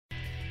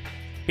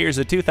Here's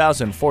a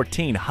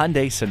 2014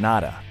 Hyundai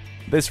Sonata.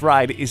 This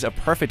ride is a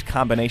perfect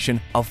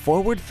combination of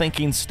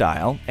forward-thinking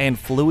style and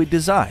fluid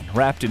design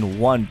wrapped in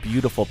one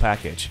beautiful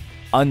package.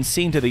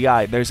 Unseen to the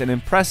eye, there's an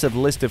impressive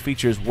list of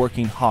features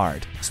working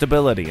hard: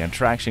 stability and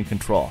traction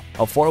control,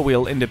 a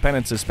four-wheel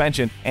independent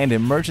suspension, and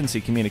emergency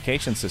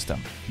communication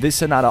system. This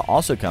Sonata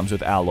also comes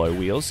with alloy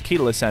wheels,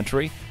 keyless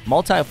entry,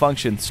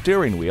 multi-function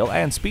steering wheel,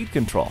 and speed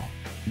control.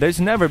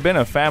 There's never been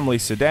a family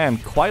sedan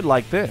quite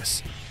like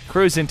this.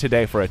 Cruise in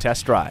today for a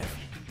test drive.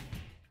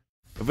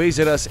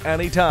 Visit us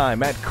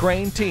anytime at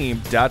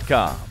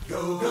crainteam.com.